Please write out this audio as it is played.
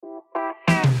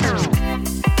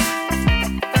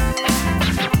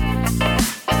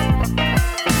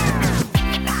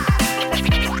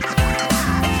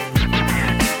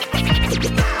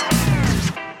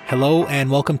Hello and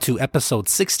welcome to episode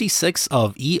 66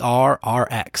 of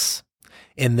ERRX.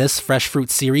 In this Fresh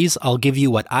Fruit series, I'll give you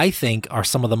what I think are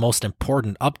some of the most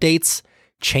important updates,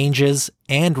 changes,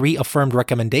 and reaffirmed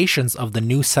recommendations of the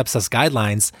new sepsis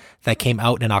guidelines that came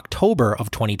out in October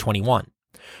of 2021.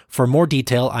 For more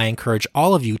detail, I encourage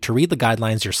all of you to read the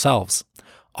guidelines yourselves,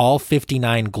 all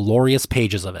 59 glorious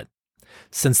pages of it.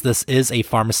 Since this is a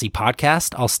pharmacy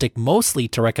podcast, I'll stick mostly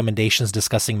to recommendations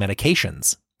discussing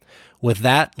medications. With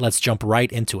that, let's jump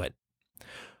right into it.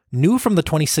 New from the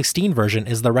 2016 version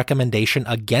is the recommendation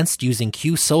against using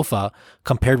Qsopha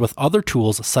compared with other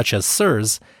tools such as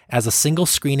SIRS as a single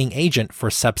screening agent for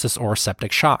sepsis or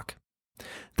septic shock.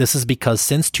 This is because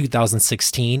since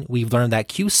 2016, we've learned that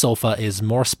Qsopha is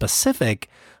more specific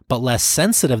but less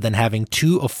sensitive than having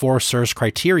 2 of 4 SIRS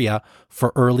criteria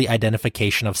for early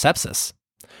identification of sepsis.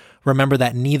 Remember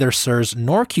that neither SIRS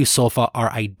nor Qsopha are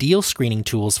ideal screening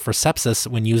tools for sepsis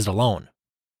when used alone.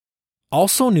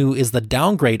 Also new is the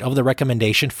downgrade of the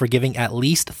recommendation for giving at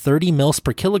least 30 mils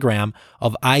per kilogram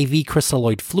of IV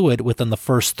crystalloid fluid within the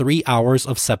first 3 hours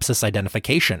of sepsis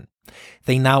identification.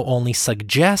 They now only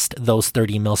suggest those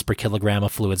 30 mils per kilogram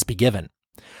of fluids be given.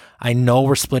 I know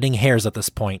we're splitting hairs at this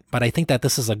point, but I think that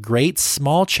this is a great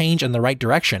small change in the right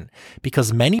direction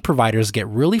because many providers get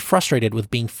really frustrated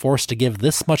with being forced to give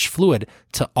this much fluid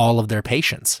to all of their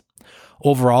patients.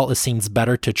 Overall, it seems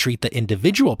better to treat the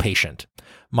individual patient,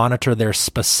 monitor their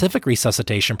specific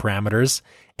resuscitation parameters,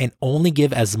 and only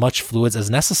give as much fluids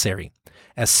as necessary,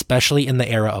 especially in the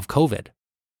era of COVID.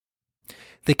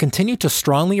 They continue to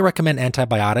strongly recommend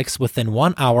antibiotics within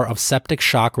 1 hour of septic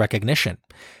shock recognition,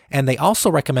 and they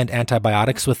also recommend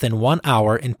antibiotics within 1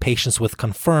 hour in patients with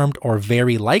confirmed or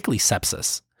very likely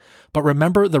sepsis. But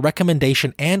remember, the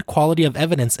recommendation and quality of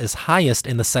evidence is highest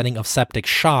in the setting of septic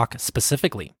shock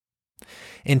specifically.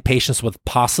 In patients with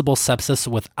possible sepsis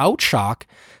without shock,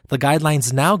 the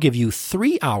guidelines now give you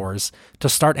 3 hours to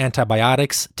start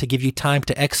antibiotics to give you time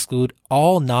to exclude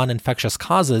all non-infectious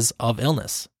causes of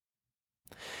illness.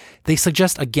 They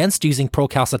suggest against using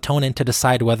procalcitonin to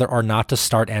decide whether or not to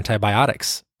start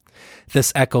antibiotics.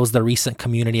 This echoes the recent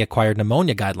community-acquired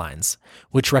pneumonia guidelines,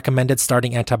 which recommended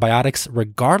starting antibiotics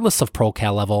regardless of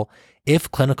procal level if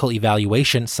clinical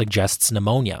evaluation suggests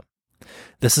pneumonia.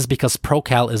 This is because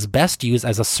procal is best used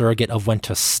as a surrogate of when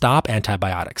to stop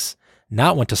antibiotics,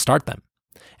 not when to start them,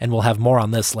 and we'll have more on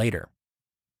this later.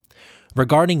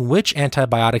 Regarding which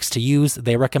antibiotics to use,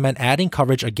 they recommend adding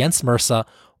coverage against MRSA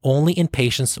only in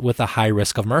patients with a high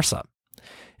risk of MRSA.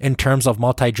 In terms of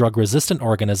multi-drug resistant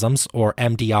organisms, or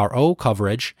MDRO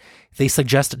coverage, they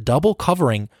suggest double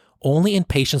covering only in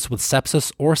patients with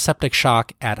sepsis or septic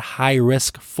shock at high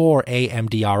risk for a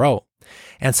MDRO,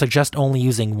 and suggest only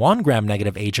using 1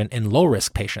 gram-negative agent in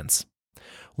low-risk patients.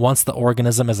 Once the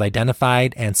organism is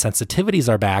identified and sensitivities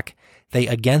are back, they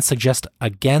again suggest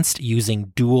against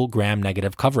using dual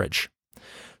gram-negative coverage.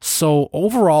 So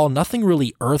overall, nothing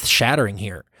really earth-shattering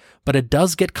here, but it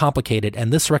does get complicated,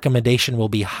 and this recommendation will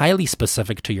be highly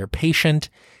specific to your patient,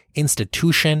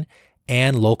 institution,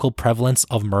 and local prevalence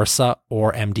of MRSA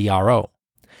or MDRO.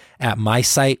 At my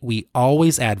site, we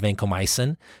always add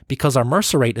vancomycin because our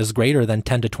MRSA rate is greater than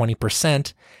 10 to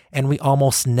 20%, and we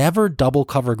almost never double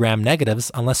cover gram-negatives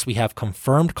unless we have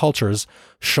confirmed cultures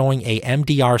showing a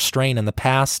MDR strain in the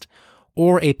past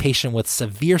or a patient with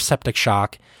severe septic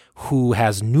shock who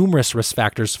has numerous risk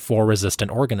factors for resistant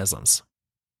organisms.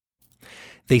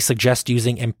 They suggest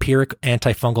using empiric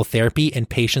antifungal therapy in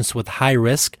patients with high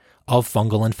risk of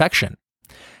fungal infection.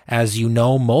 As you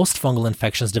know, most fungal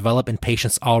infections develop in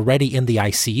patients already in the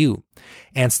ICU,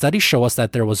 and studies show us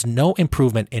that there was no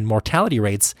improvement in mortality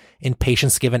rates in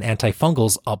patients given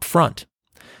antifungals up front.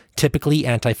 Typically,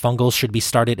 antifungals should be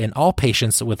started in all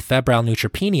patients with febrile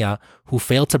neutropenia who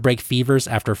fail to break fevers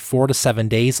after 4 to 7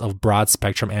 days of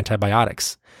broad-spectrum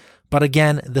antibiotics. But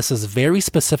again, this is very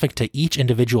specific to each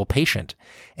individual patient,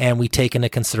 and we take into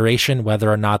consideration whether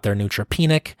or not they're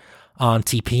neutropenic, on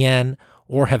TPN,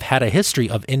 or have had a history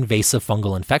of invasive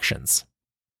fungal infections.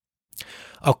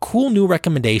 A cool new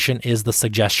recommendation is the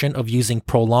suggestion of using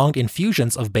prolonged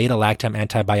infusions of beta-lactam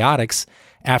antibiotics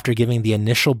after giving the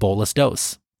initial bolus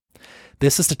dose.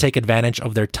 This is to take advantage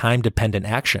of their time-dependent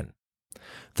action.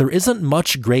 There isn't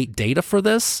much great data for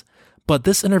this, but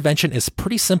this intervention is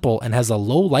pretty simple and has a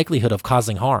low likelihood of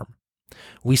causing harm.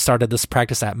 We started this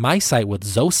practice at my site with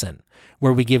Zosyn,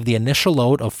 where we give the initial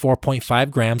load of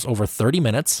 4.5 grams over 30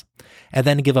 minutes, and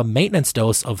then give a maintenance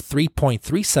dose of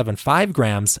 3.375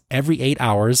 grams every 8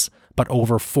 hours, but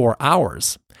over 4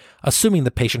 hours, assuming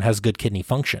the patient has good kidney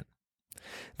function.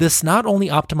 This not only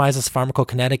optimizes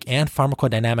pharmacokinetic and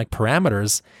pharmacodynamic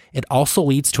parameters, it also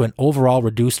leads to an overall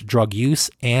reduced drug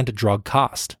use and drug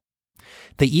cost.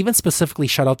 They even specifically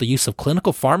shout out the use of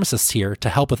clinical pharmacists here to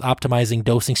help with optimizing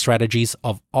dosing strategies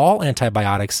of all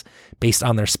antibiotics based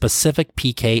on their specific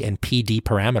PK and PD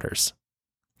parameters.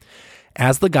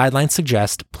 As the guidelines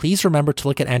suggest, please remember to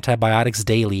look at antibiotics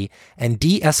daily and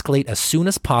de-escalate as soon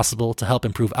as possible to help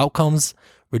improve outcomes,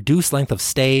 reduce length of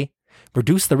stay,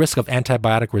 reduce the risk of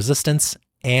antibiotic resistance,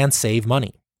 and save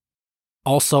money.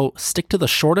 Also, stick to the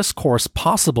shortest course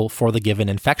possible for the given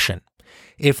infection.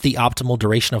 If the optimal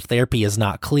duration of therapy is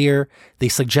not clear, they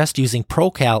suggest using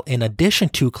Procal in addition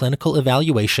to clinical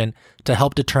evaluation to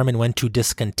help determine when to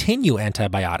discontinue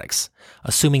antibiotics,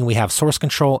 assuming we have source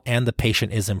control and the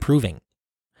patient is improving.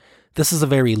 This is a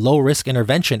very low-risk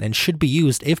intervention and should be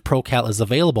used if Procal is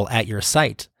available at your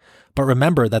site. But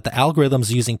remember that the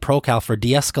algorithms using Procal for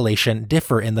de-escalation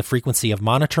differ in the frequency of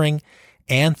monitoring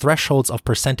and thresholds of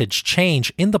percentage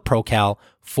change in the Procal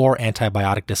for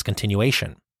antibiotic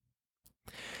discontinuation.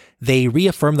 They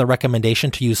reaffirm the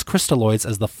recommendation to use crystalloids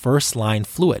as the first-line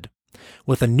fluid,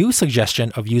 with a new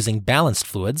suggestion of using balanced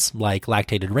fluids, like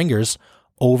lactated ringers,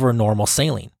 over normal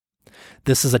saline.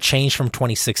 This is a change from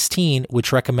 2016,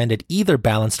 which recommended either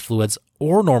balanced fluids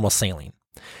or normal saline.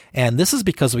 And this is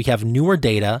because we have newer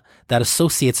data that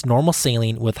associates normal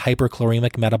saline with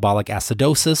hyperchloremic metabolic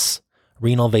acidosis,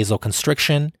 renal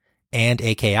vasoconstriction, and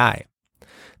AKI.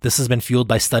 This has been fueled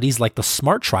by studies like the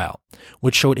SMART trial,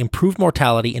 which showed improved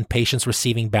mortality in patients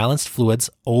receiving balanced fluids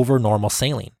over normal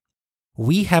saline.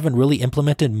 We haven't really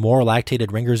implemented more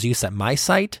lactated ringers use at my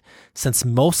site, since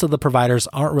most of the providers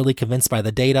aren't really convinced by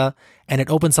the data, and it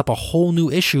opens up a whole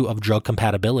new issue of drug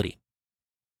compatibility.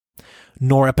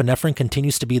 Norepinephrine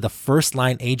continues to be the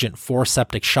first-line agent for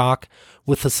septic shock,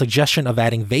 with the suggestion of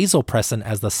adding vasopressin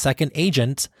as the second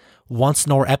agent once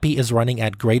norepi is running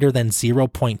at greater than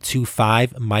 0.25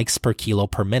 mics per kilo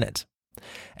per minute.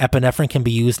 Epinephrine can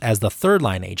be used as the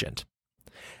third-line agent.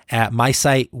 At my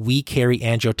site, we carry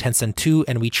angiotensin II,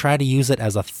 and we try to use it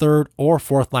as a third or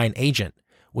fourth-line agent,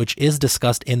 which is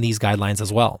discussed in these guidelines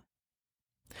as well.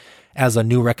 As a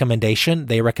new recommendation,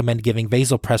 they recommend giving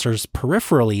vasopressors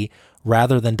peripherally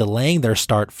rather than delaying their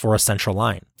start for a central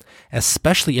line,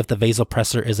 especially if the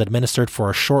vasopressor is administered for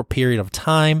a short period of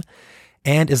time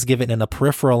and is given in a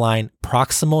peripheral line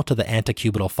proximal to the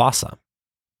antecubital fossa.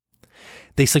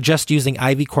 They suggest using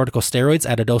IV corticosteroids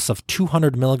at a dose of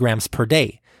 200 milligrams per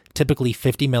day, typically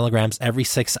 50 milligrams every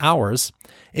 6 hours,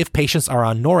 if patients are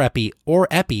on norepi or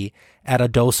epi at a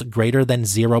dose greater than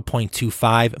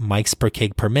 0.25 mics per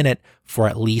kg per minute for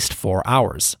at least 4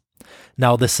 hours.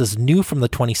 Now, this is new from the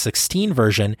 2016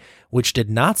 version, which did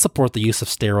not support the use of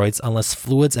steroids unless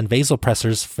fluids and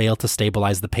vasopressors fail to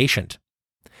stabilize the patient.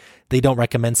 They don't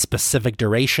recommend specific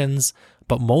durations,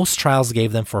 but most trials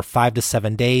gave them for 5 to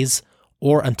 7 days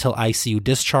or until ICU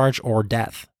discharge or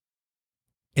death.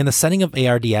 In the setting of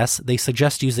ARDS, they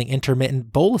suggest using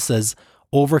intermittent boluses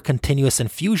over continuous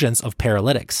infusions of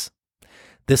paralytics.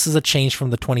 This is a change from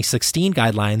the 2016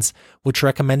 guidelines, which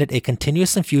recommended a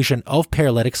continuous infusion of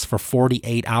paralytics for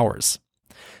 48 hours.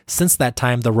 Since that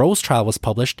time, the ROSE trial was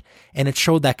published, and it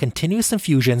showed that continuous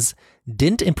infusions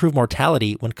didn't improve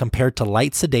mortality when compared to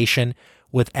light sedation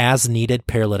with as-needed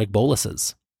paralytic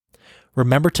boluses.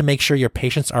 Remember to make sure your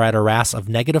patients are at a RASS of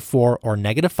 -4 or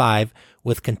 -5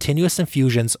 with continuous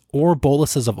infusions or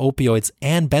boluses of opioids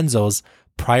and benzos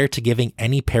prior to giving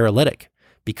any paralytic,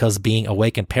 because being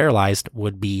awake and paralyzed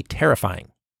would be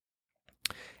terrifying.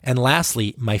 And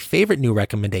lastly, my favorite new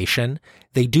recommendation,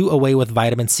 they do away with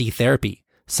vitamin C therapy,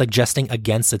 suggesting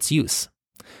against its use.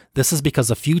 This is because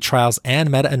a few trials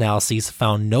and meta-analyses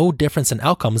found no difference in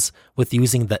outcomes with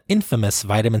using the infamous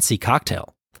vitamin C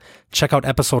cocktail. Check out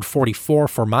episode 44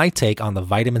 for my take on the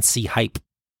vitamin C hype.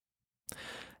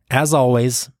 As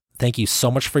always, thank you so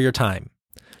much for your time.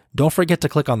 Don't forget to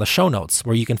click on the show notes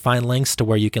where you can find links to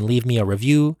where you can leave me a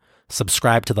review,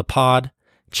 subscribe to the pod,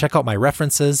 check out my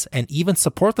references, and even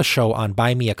support the show on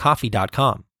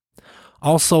buymeacoffee.com.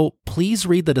 Also, please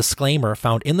read the disclaimer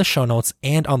found in the show notes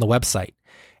and on the website.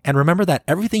 And remember that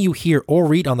everything you hear or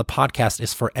read on the podcast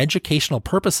is for educational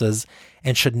purposes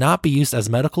and should not be used as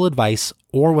medical advice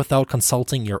or without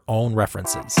consulting your own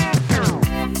references.